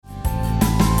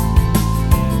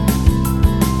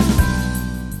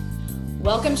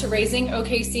Welcome to Raising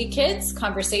OKC Kids,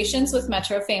 Conversations with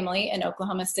Metro Family in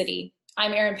Oklahoma City.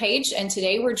 I'm Erin Page, and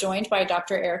today we're joined by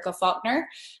Dr. Erica Faulkner,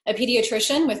 a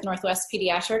pediatrician with Northwest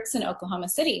Pediatrics in Oklahoma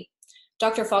City.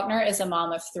 Dr. Faulkner is a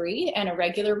mom of three and a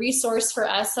regular resource for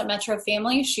us at Metro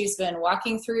Family. She's been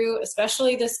walking through,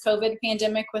 especially this COVID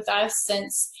pandemic with us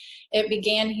since it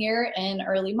began here in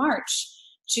early March.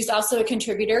 She's also a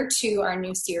contributor to our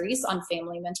new series on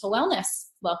family mental wellness.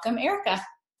 Welcome, Erica.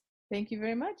 Thank you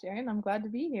very much, Erin. I'm glad to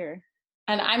be here.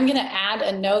 And I'm going to add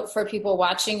a note for people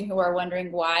watching who are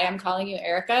wondering why I'm calling you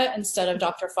Erica instead of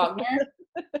Dr. Faulkner.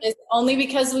 It's only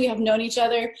because we have known each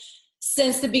other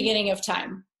since the beginning of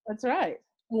time. That's right.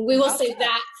 We will save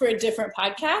that for a different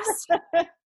podcast.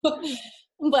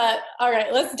 But all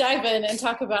right, let's dive in and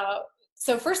talk about,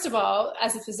 so first of all,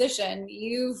 as a physician,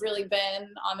 you've really been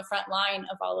on the front line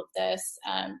of all of this.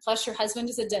 Plus your husband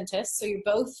is a dentist, so you're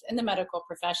both in the medical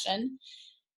profession.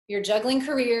 You're juggling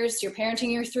careers, you're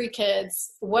parenting your three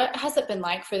kids. What has it been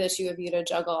like for the two of you to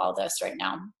juggle all this right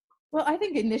now? Well, I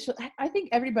think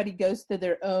everybody goes through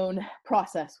their own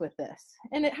process with this.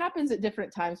 And it happens at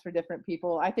different times for different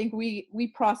people. I think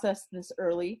we process this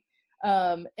early.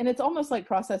 And it's almost like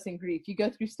processing grief. You go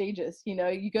through stages,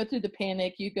 you go through the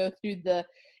panic, you go through the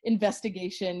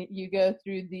investigation, you go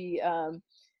through the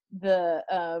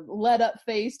let up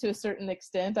phase to a certain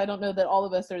extent. I don't know that all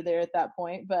of us are there at that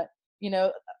point, but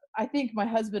I think my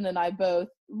husband and I both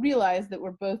realize that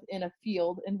we're both in a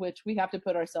field in which we have to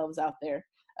put ourselves out there,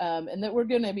 and that we're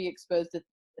going to be exposed to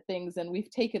things, and we've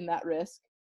taken that risk.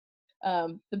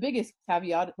 The biggest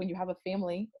caveat when you have a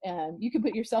family, you can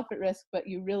put yourself at risk, but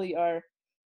you really are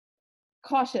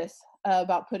cautious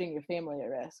about putting your family at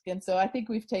risk. And so I think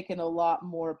we've taken a lot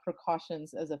more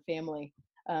precautions as a family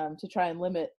to try and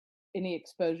limit any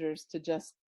exposures to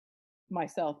just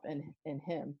myself and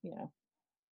him,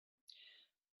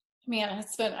 Man,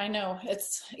 I know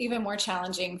it's even more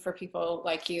challenging for people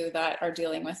like you that are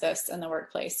dealing with this in the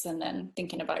workplace and then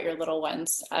thinking about your little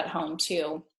ones at home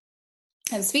too.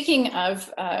 And speaking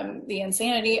of the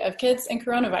insanity of kids and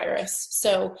coronavirus,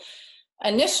 so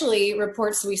initially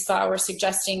reports we saw were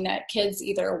suggesting that kids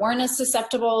either weren't as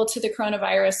susceptible to the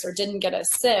coronavirus or didn't get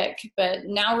as sick, but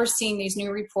now we're seeing these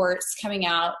new reports coming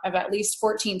out of at least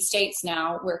 14 states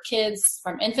now where kids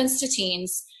from infants to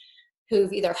teens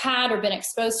who've either had or been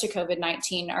exposed to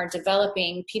COVID-19 are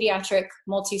developing pediatric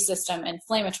multisystem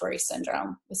inflammatory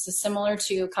syndrome. This is similar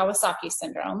to Kawasaki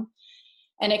syndrome,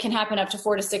 and it can happen up to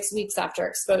 4 to 6 weeks after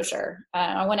exposure.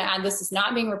 I want to add, this is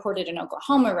not being reported in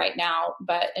Oklahoma right now,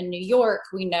 but in New York,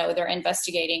 we know they're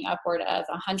investigating upward of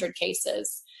 100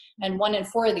 cases, and 1 in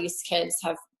 4 of these kids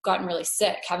have gotten really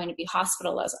sick, having to be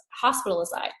hospitalized.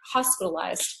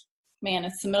 Man,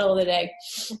 it's the middle of the day.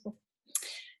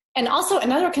 And also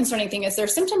another concerning thing is their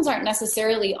symptoms aren't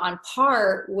necessarily on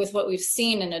par with what we've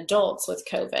seen in adults with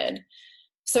COVID.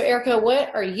 So Erica,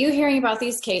 what are you hearing about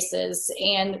these cases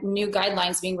and new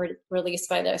guidelines being released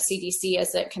by the CDC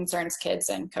as it concerns kids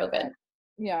and COVID?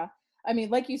 Yeah. I mean,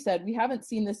 like you said, we haven't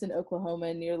seen this in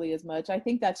Oklahoma nearly as much. I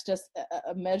think that's just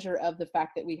a measure of the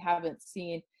fact that we haven't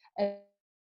seen a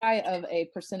high of a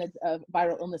percentage of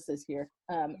viral illnesses here,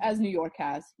 as New York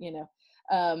has,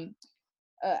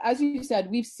 as you said,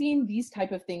 we've seen these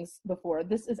type of things before.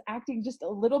 This is acting just a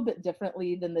little bit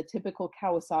differently than the typical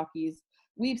Kawasaki's.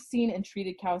 We've seen and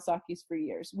treated Kawasaki's for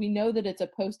years. We know that it's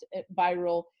a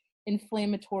post-viral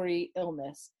inflammatory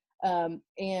illness.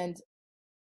 And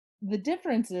the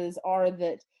differences are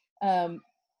that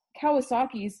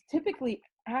Kawasaki's typically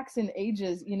acts in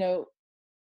ages, in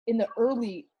the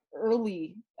early,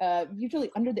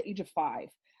 usually under the age of 5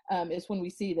 is when we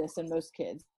see this in most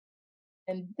kids.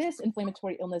 And this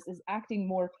inflammatory illness is acting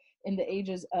more in the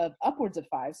ages of upwards of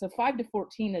 5. So 5 to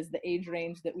 14 is the age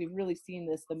range that we've really seen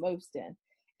this the most in.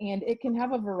 And it can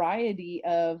have a variety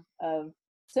of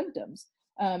symptoms,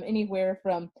 anywhere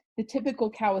from the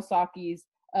typical Kawasaki's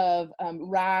of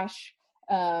rash,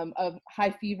 of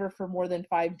high fever for more than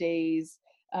 5 days,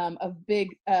 of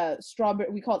big strawberry,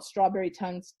 we call it strawberry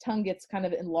tongues. Tongue gets kind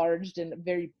of enlarged and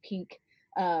very pink,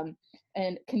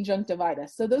 and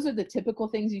conjunctivitis. So those are the typical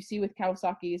things you see with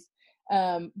Kawasaki's.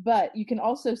 But you can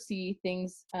also see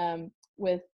things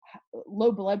with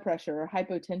low blood pressure or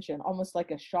hypotension, almost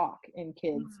like a shock in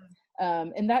kids.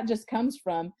 And that just comes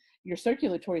from your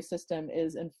circulatory system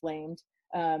is inflamed,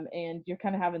 and you're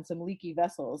kind of having some leaky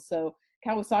vessels. So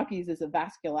Kawasaki's is a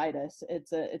vasculitis.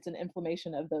 It's an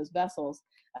inflammation of those vessels.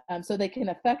 So they can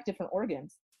affect different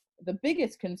organs. The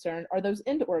biggest concern are those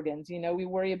end organs. We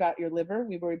worry about your liver,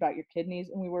 we worry about your kidneys,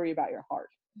 and we worry about your heart.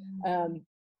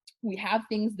 We have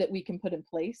things that we can put in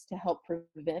place to help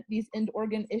prevent these end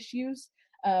organ issues.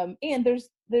 And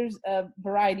there's a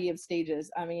variety of stages.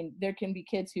 I mean, there can be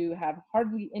kids who have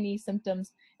hardly any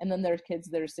symptoms, and then there's kids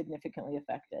that are significantly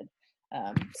affected.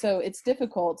 So it's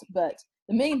difficult, but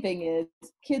the main thing is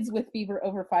kids with fever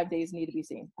over 5 days need to be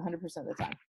seen 100% of the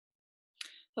time.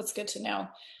 That's good to know.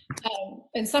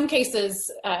 In some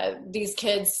cases, these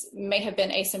kids may have been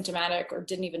asymptomatic or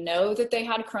didn't even know that they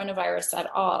had coronavirus at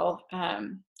all.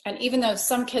 And even though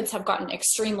some kids have gotten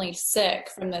extremely sick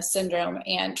from this syndrome,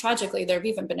 and tragically, there have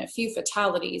even been a few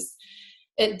fatalities,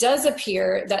 it does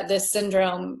appear that this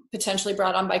syndrome, potentially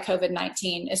brought on by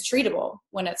COVID-19, is treatable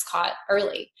when it's caught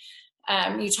early.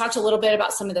 You talked a little bit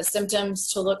about some of the symptoms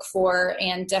to look for,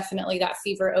 and definitely that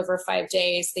fever over 5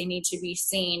 days, they need to be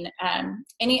seen.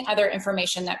 Any other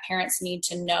information that parents need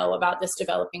to know about this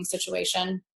developing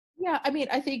situation? Yeah, I mean,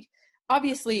 I think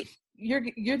obviously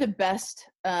you're the best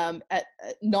at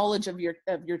knowledge of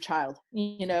your child.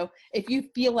 You know, if you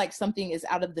feel like something is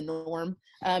out of the norm,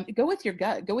 go with your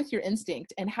gut, go with your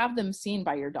instinct, and have them seen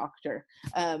by your doctor.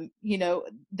 You know,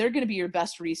 they're going to be your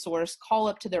best resource. Call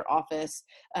up to their office,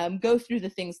 go through the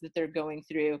things that they're going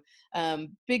through.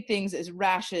 Big things is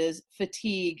rashes,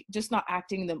 fatigue, just not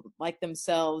acting like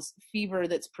themselves, fever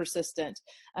that's persistent.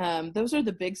 Those are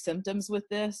the big symptoms with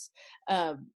this.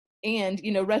 And,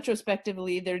 you know,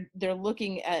 retrospectively, they're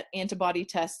looking at antibody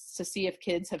tests to see if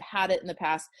kids have had it in the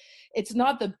past. It's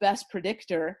not the best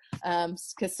predictor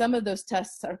because some of those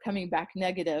tests are coming back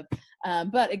negative.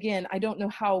 But again, I don't know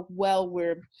how well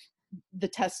the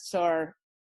tests are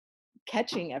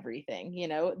catching everything. You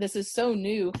know, this is so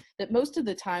new that most of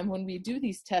the time when we do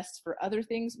these tests for other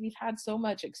things, we've had so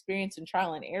much experience in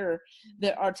trial and error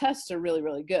that our tests are really,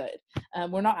 really good.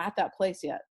 We're not at that place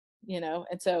yet. You know,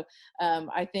 and so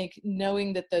I think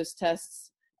knowing that those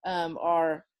tests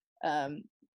are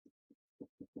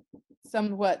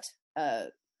somewhat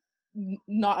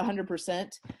not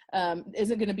 100%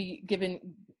 isn't going to be given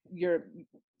your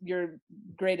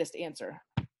greatest answer.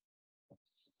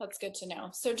 That's good to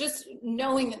know. So just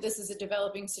knowing that this is a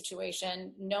developing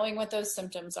situation, knowing what those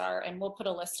symptoms are, and we'll put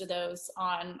a list of those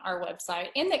on our website,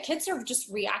 and that kids are just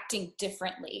reacting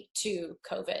differently to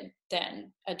COVID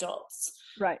than adults.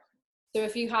 Right. So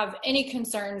if you have any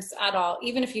concerns at all,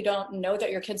 even if you don't know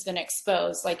that your kid's been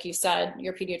exposed, like you said,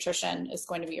 your pediatrician is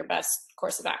going to be your best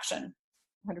course of action.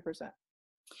 100%.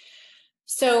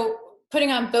 So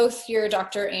putting on both your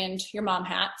doctor and your mom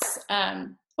hats,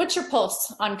 what's your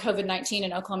pulse on COVID-19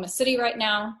 in Oklahoma City right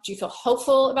now? Do you feel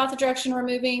hopeful about the direction we're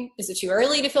moving? Is it too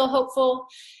early to feel hopeful?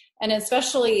 And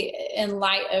especially in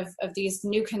light of these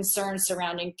new concerns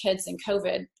surrounding kids and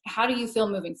COVID, how do you feel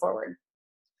moving forward?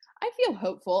 I feel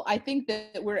hopeful. I think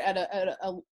that we're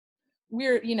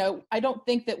we're, you know, I don't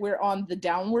think that we're on the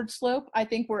downward slope. I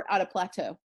think we're at a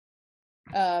plateau.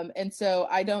 And so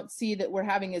I don't see that we're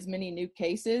having as many new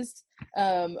cases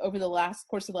over the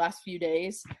course of the last few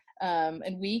days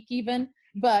and week even.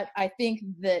 But I think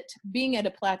that being at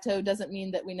a plateau doesn't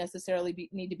mean that we necessarily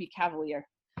need to be cavalier.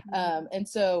 And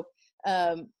so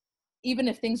even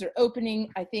if things are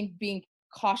opening, I think being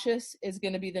cautious is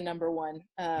going to be the number one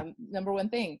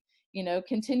thing. You know,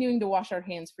 continuing to wash our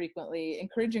hands frequently,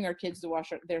 encouraging our kids to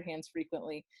wash their hands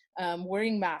frequently,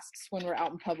 wearing masks when we're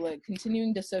out in public,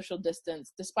 continuing to social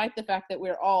distance, despite the fact that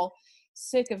we're all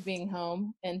sick of being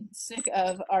home and sick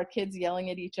of our kids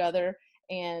yelling at each other.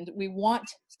 And we want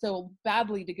so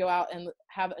badly to go out and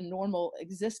have a normal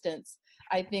existence.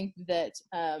 I think that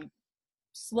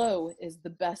slow is the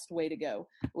best way to go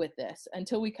with this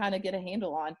until we kind of get a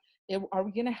handle on are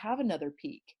we going to have another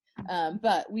peak?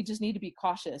 But we just need to be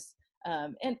cautious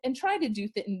and try to do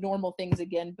normal things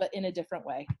again, but in a different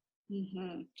way.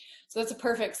 Mm-hmm. So that's a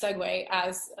perfect segue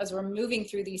as we're moving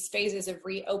through these phases of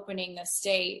reopening the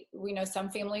state. We know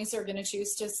some families are going to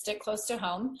choose to stick close to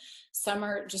home. Some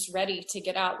are just ready to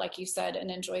get out, like you said, and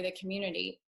enjoy the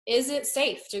community. Is it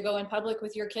safe to go in public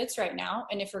with your kids right now?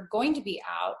 And if you're going to be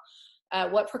out,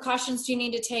 what precautions do you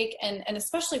need to take? And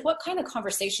especially what kind of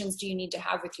conversations do you need to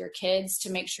have with your kids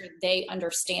to make sure they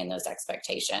understand those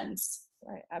expectations?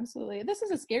 Right, absolutely. This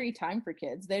is a scary time for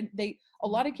kids. A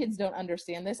lot of kids don't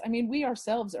understand this. I mean, we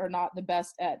ourselves are not the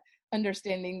best at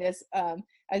understanding this.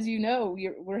 As you know,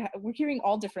 we're hearing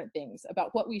all different things about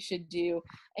what we should do,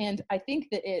 and I think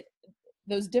that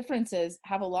those differences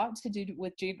have a lot to do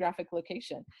with geographic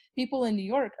location. People in New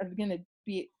York are going to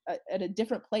be at a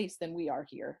different place than we are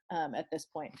here at this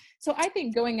point. So I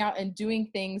think going out and doing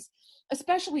things,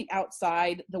 especially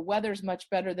outside, the weather's much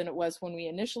better than it was when we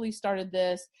initially started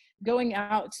this. Going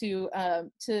out to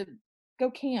go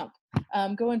camp,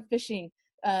 going fishing,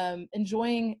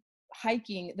 enjoying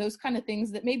hiking, those kind of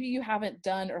things that maybe you haven't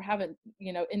done or haven't,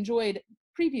 enjoyed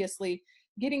previously.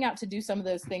 getting out to do some of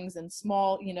those things in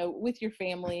small, with your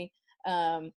family,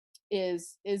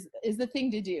 is the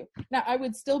thing to do. Now, I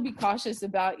would still be cautious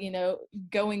about,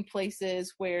 going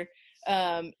places where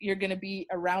you're going to be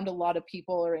around a lot of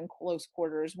people or in close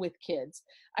quarters with kids.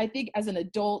 I think as an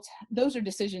adult, those are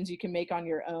decisions you can make on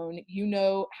your own. You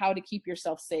know how to keep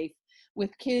yourself safe.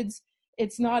 With kids,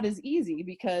 it's not as easy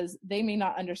because they may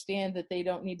not understand that they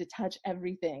don't need to touch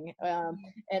everything,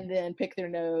 and then pick their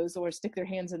nose or stick their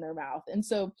hands in their mouth. And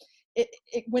so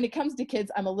when it comes to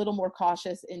kids, I'm a little more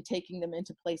cautious in taking them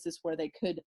into places where they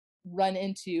could run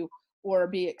into or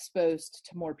be exposed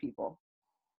to more people.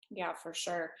 Yeah, for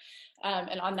sure.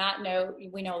 And on that note,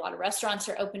 we know a lot of restaurants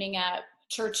are opening up,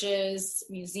 churches,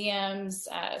 museums,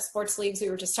 sports leagues, we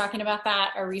were just talking about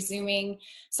that, are resuming.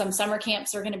 Some summer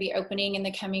camps are going to be opening in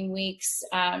the coming weeks.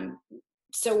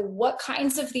 So what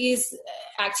kinds of these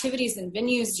activities and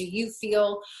venues do you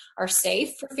feel are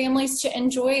safe for families to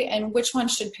enjoy, and which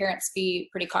ones should parents be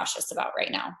pretty cautious about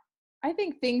right now? I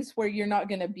think things where you're not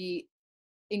going to be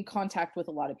in contact with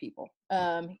a lot of people.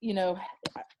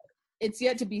 It's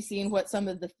yet to be seen what some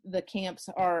of the camps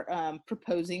are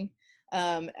proposing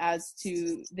as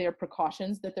to their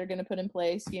precautions that they're going to put in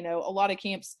place. A lot of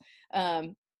camps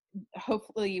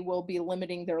hopefully will be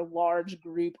limiting their large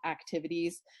group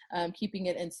activities, keeping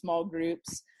it in small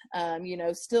groups,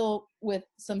 still with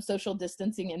some social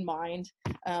distancing in mind.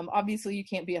 Obviously, you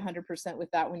can't be 100% with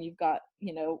that when you've got,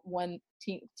 one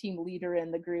team leader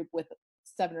in the group with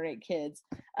 7 or 8 kids.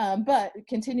 But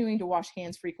continuing to wash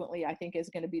hands frequently, I think, is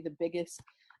going to be the biggest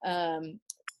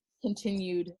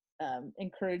continued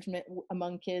encouragement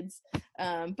among kids.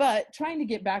 But trying to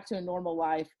get back to a normal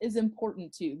life is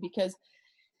important too, because,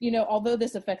 although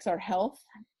this affects our health,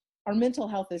 our mental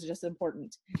health is just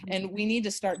important. And we need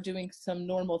to start doing some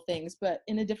normal things, but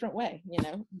in a different way,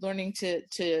 learning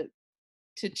to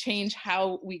change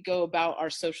how we go about our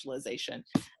socialization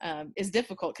is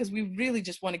difficult, because we really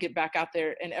just want to get back out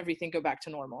there and everything go back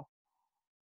to normal.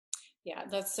 Yeah,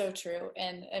 that's so true.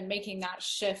 And making that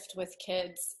shift with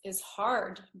kids is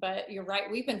hard, but you're right.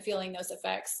 We've been feeling those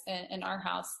effects in our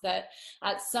house, that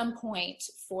at some point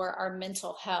for our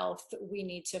mental health, we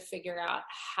need to figure out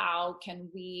how can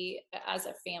we as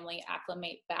a family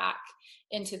acclimate back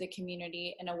into the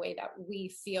community in a way that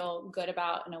we feel good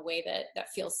about, in a way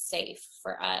that feels safe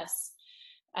for us.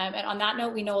 And on that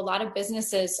note, we know a lot of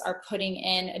businesses are putting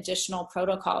in additional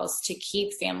protocols to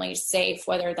keep families safe,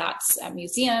 whether that's at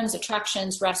museums,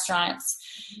 attractions, restaurants.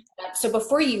 So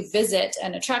before you visit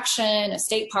an attraction, a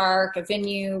state park, a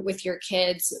venue with your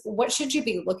kids, what should you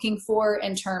be looking for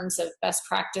in terms of best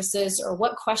practices, or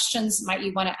what questions might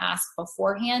you want to ask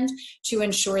beforehand to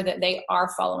ensure that they are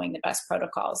following the best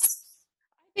protocols?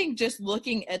 I think just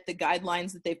looking at the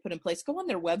guidelines that they've put in place, go on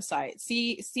their website,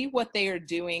 see what they are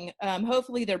doing.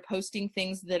 Hopefully they're posting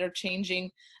things that are changing.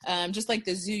 Just like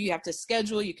the zoo, you have to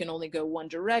schedule, you can only go one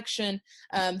direction,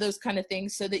 those kind of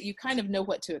things, so that you kind of know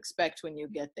what to expect when you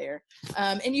get there.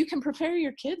 And you can prepare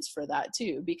your kids for that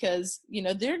too, because,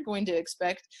 they're going to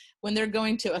expect, when they're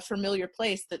going to a familiar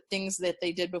place, that things that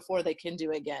they did before they can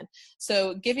do again.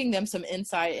 So giving them some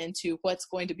insight into what's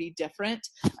going to be different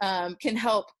can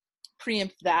help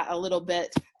preempt that a little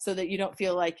bit, so that you don't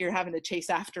feel like you're having to chase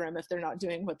after them if they're not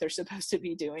doing what they're supposed to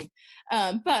be doing.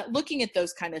 But looking at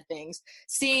those kind of things,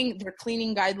 seeing their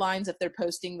cleaning guidelines, if they're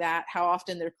posting that, how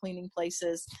often they're cleaning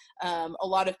places. A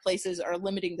lot of places are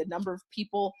limiting the number of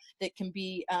people that can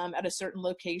be at a certain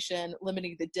location,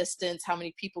 limiting the distance, how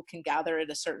many people can gather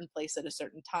at a certain place at a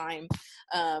certain time.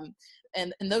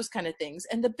 And those kind of things.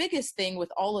 And the biggest thing with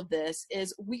all of this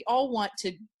is we all want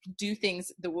to do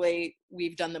things the way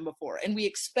we've done them before. And we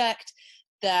expect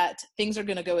that things are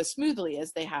going to go as smoothly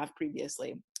as they have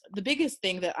previously. The biggest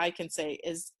thing that I can say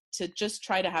is to just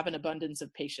try to have an abundance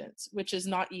of patience, which is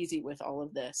not easy with all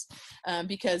of this,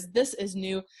 because this is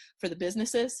new for the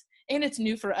businesses, and it's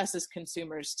new for us as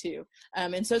consumers too.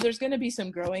 And so there's going to be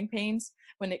some growing pains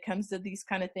when it comes to these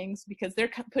kind of things, because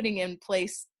they're putting in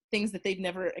place things that they've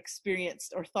never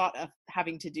experienced or thought of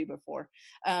having to do before.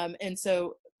 And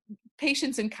so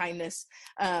patience and kindness.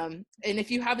 And if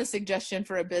you have a suggestion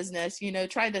for a business,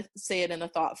 try to say it in a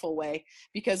thoughtful way,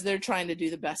 because they're trying to do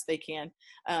the best they can.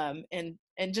 And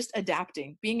just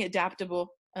adapting, being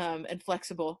adaptable and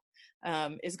flexible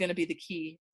is going to be the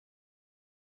key.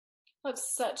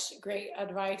 That's such great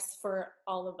advice for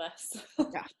all of us.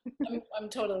 Yeah. I'm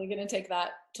totally going to take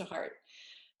that to heart.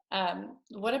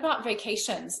 What about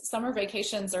vacations? Summer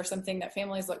vacations are something that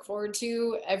families look forward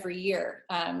to every year.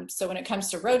 So when it comes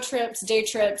to road trips, day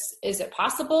trips, is it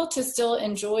possible to still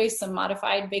enjoy some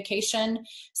modified vacation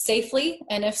safely?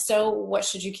 And if so, what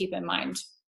should you keep in mind?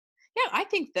 Yeah, I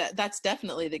think that that's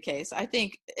definitely the case. I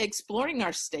think exploring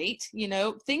our state,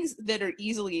 things that are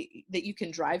easily that you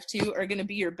can drive to are going to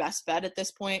be your best bet at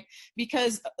this point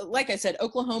because like I said,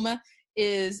 Oklahoma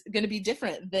is going to be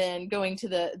different than going to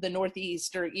the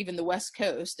Northeast or even the West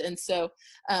Coast. And so,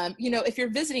 if you're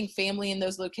visiting family in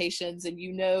those locations and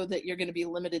you know that you're going to be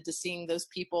limited to seeing those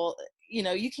people,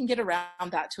 you can get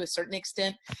around that to a certain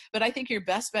extent. But I think your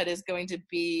best bet is going to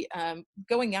be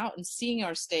going out and seeing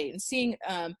our state and seeing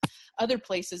other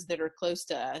places that are close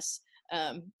to us.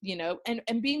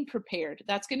 And being prepared.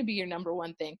 That's going to be your number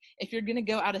one thing. If you're going to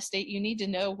go out of state, you need to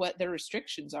know what their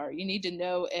restrictions are. You need to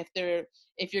know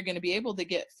if you're going to be able to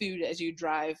get food as you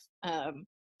drive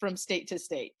from state to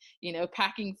state.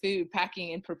 Packing food,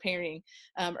 packing and preparing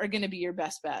are going to be your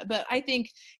best bet. But I think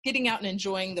getting out and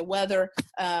enjoying the weather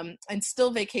and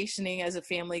still vacationing as a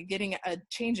family, getting a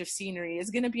change of scenery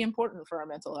is going to be important for our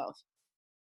mental health.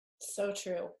 So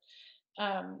true.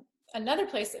 Another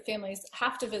place that families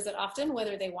have to visit often,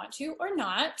 whether they want to or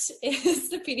not, is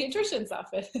the pediatrician's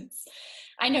office.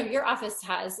 I know your office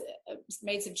has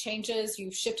made some changes.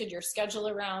 You've shifted your schedule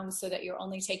around so that you're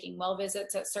only taking well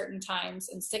visits at certain times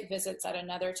and sick visits at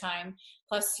another time.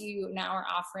 Plus, you now are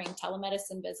offering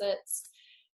telemedicine visits.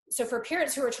 So for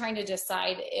parents who are trying to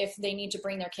decide if they need to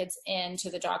bring their kids in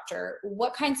to the doctor,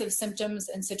 what kinds of symptoms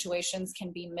and situations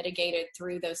can be mitigated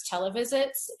through those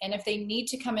televisits? And if they need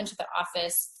to come into the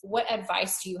office, what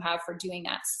advice do you have for doing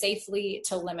that safely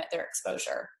to limit their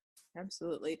exposure?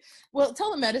 Absolutely. Well,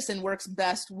 telemedicine works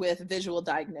best with visual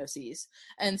diagnoses.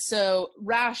 And so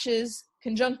rashes,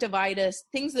 conjunctivitis,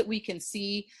 things that we can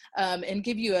see and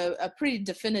give you a pretty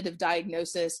definitive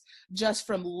diagnosis just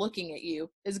from looking at you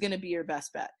is going to be your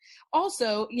best bet.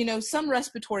 Also, some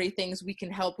respiratory things we can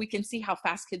help. We can see how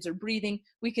fast kids are breathing.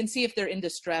 We can see if they're in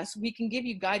distress. We can give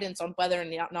you guidance on whether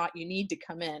or not you need to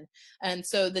come in. And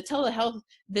so the telehealth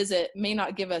visit may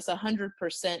not give us 100%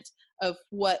 of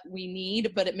what we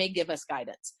need, but it may give us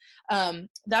guidance.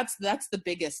 That's the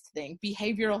biggest thing.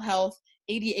 Behavioral health,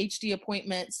 ADHD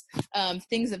appointments,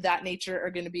 things of that nature are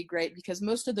going to be great because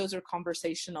most of those are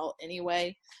conversational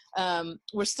anyway.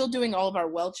 We're still doing all of our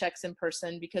well checks in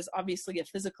person because obviously a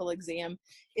physical exam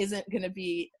isn't going to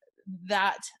be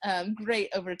that great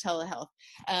over telehealth.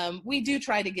 We do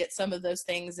try to get some of those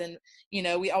things, and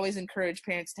we always encourage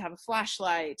parents to have a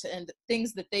flashlight and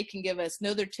things that they can give us,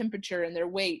 know their temperature and their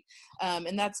weight,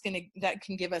 and that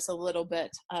can give us a little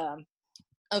bit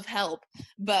of help.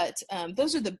 But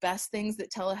those are the best things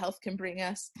that telehealth can bring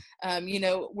us.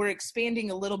 We're expanding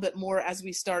a little bit more as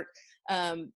we start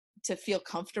to feel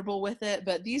comfortable with it,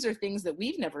 but these are things that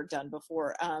we've never done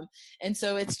before. And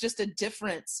so it's just a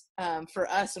difference for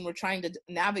us, and we're trying to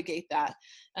navigate that.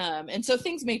 And so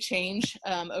things may change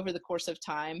over the course of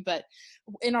time, but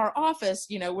in our office,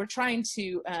 we're trying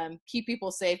to keep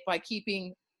people safe by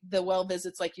keeping the well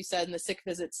visits, like you said, and the sick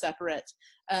visits separate.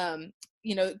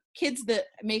 Kids that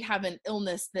may have an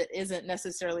illness that isn't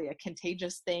necessarily a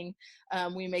contagious thing,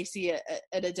 we may see it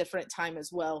at a different time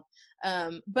as well.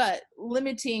 But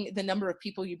limiting the number of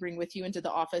people you bring with you into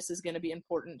the office is going to be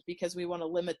important because we want to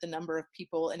limit the number of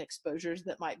people and exposures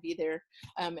that might be there.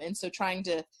 And so trying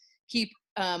to keep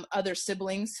other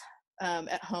siblings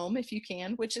at home if you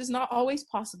can, which is not always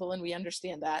possible, and we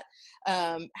understand that.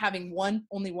 Having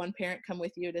only one parent come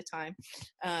with you at a time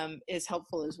is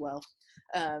helpful as well.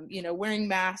 Wearing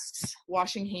masks,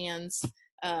 washing hands.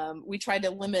 We try to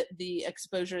limit the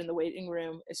exposure in the waiting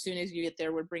room. As soon as you get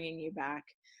there, we're bringing you back.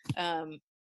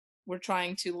 We're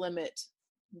trying to limit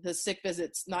the sick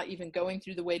visits, not even going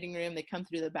through the waiting room. They come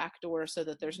through the back door so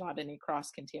that there's not any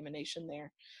cross contamination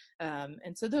there.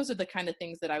 And so those are the kind of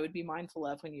things that I would be mindful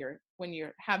of when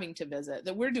you're having to visit,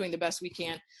 that we're doing the best we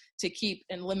can to keep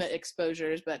and limit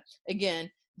exposures. But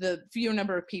again, the fewer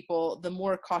number of people, the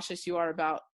more cautious you are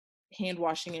about hand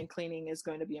washing and cleaning is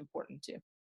going to be important too.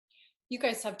 You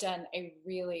guys have done a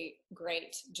really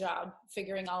great job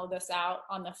figuring all of this out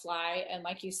on the fly. And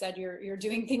like you said, you're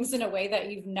doing things in a way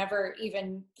that you've never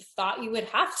even thought you would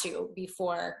have to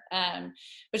before.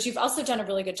 But you've also done a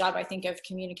really good job, I think, of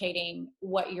communicating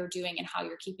what you're doing and how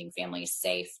you're keeping families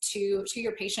safe to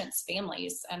your patients'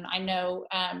 families. And I know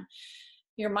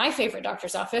you're my favorite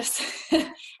doctor's office.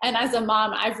 And as a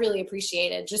mom, I've really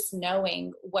appreciated just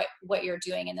knowing what you're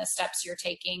doing and the steps you're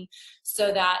taking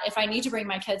so that if I need to bring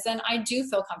my kids in, I do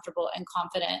feel comfortable and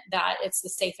confident that it's the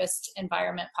safest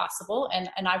environment possible.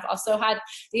 And I've also had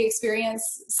the experience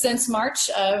since March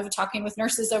of talking with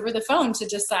nurses over the phone to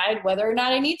decide whether or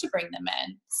not I need to bring them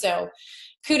in. So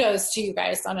kudos to you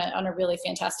guys on a really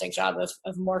fantastic job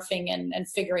of morphing and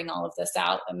figuring all of this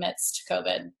out amidst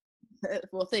COVID.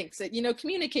 Well, thanks.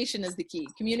 Communication is the key.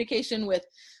 Communication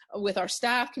with our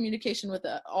staff, communication with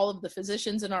all of the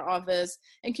physicians in our office,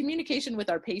 and communication with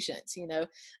our patients.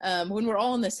 When we're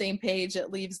all on the same page,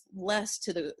 it leaves less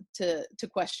to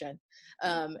question.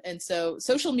 And so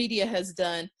social media has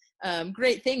done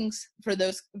great things for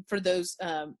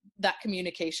that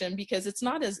communication, because it's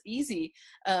not as easy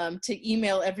to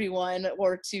email everyone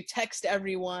or to text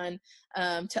everyone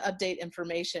to update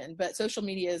information. But social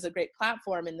media is a great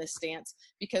platform in this stance,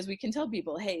 because we can tell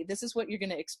people, hey, this is what you're going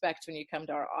to expect when you come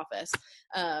to our office.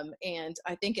 And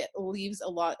I think it leaves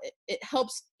it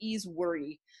helps ease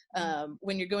worry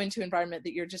when you're going to an environment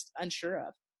that you're just unsure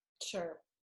of. Sure.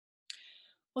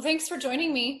 Well, thanks for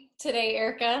joining me today,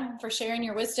 Erica, for sharing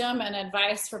your wisdom and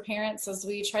advice for parents as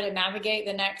we try to navigate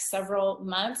the next several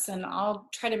months, and I'll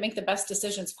try to make the best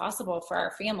decisions possible for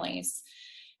our families.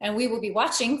 And we will be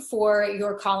watching for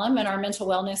your column in our mental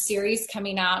wellness series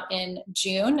coming out in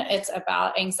June. It's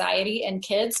about anxiety in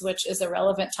kids, which is a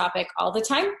relevant topic all the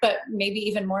time, but maybe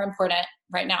even more important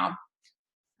right now.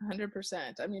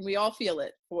 100%. I mean, we all feel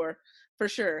it for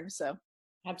sure. So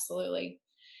absolutely.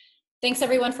 Thanks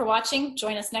everyone for watching.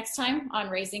 Join us next time on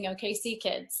Raising OKC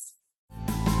Kids.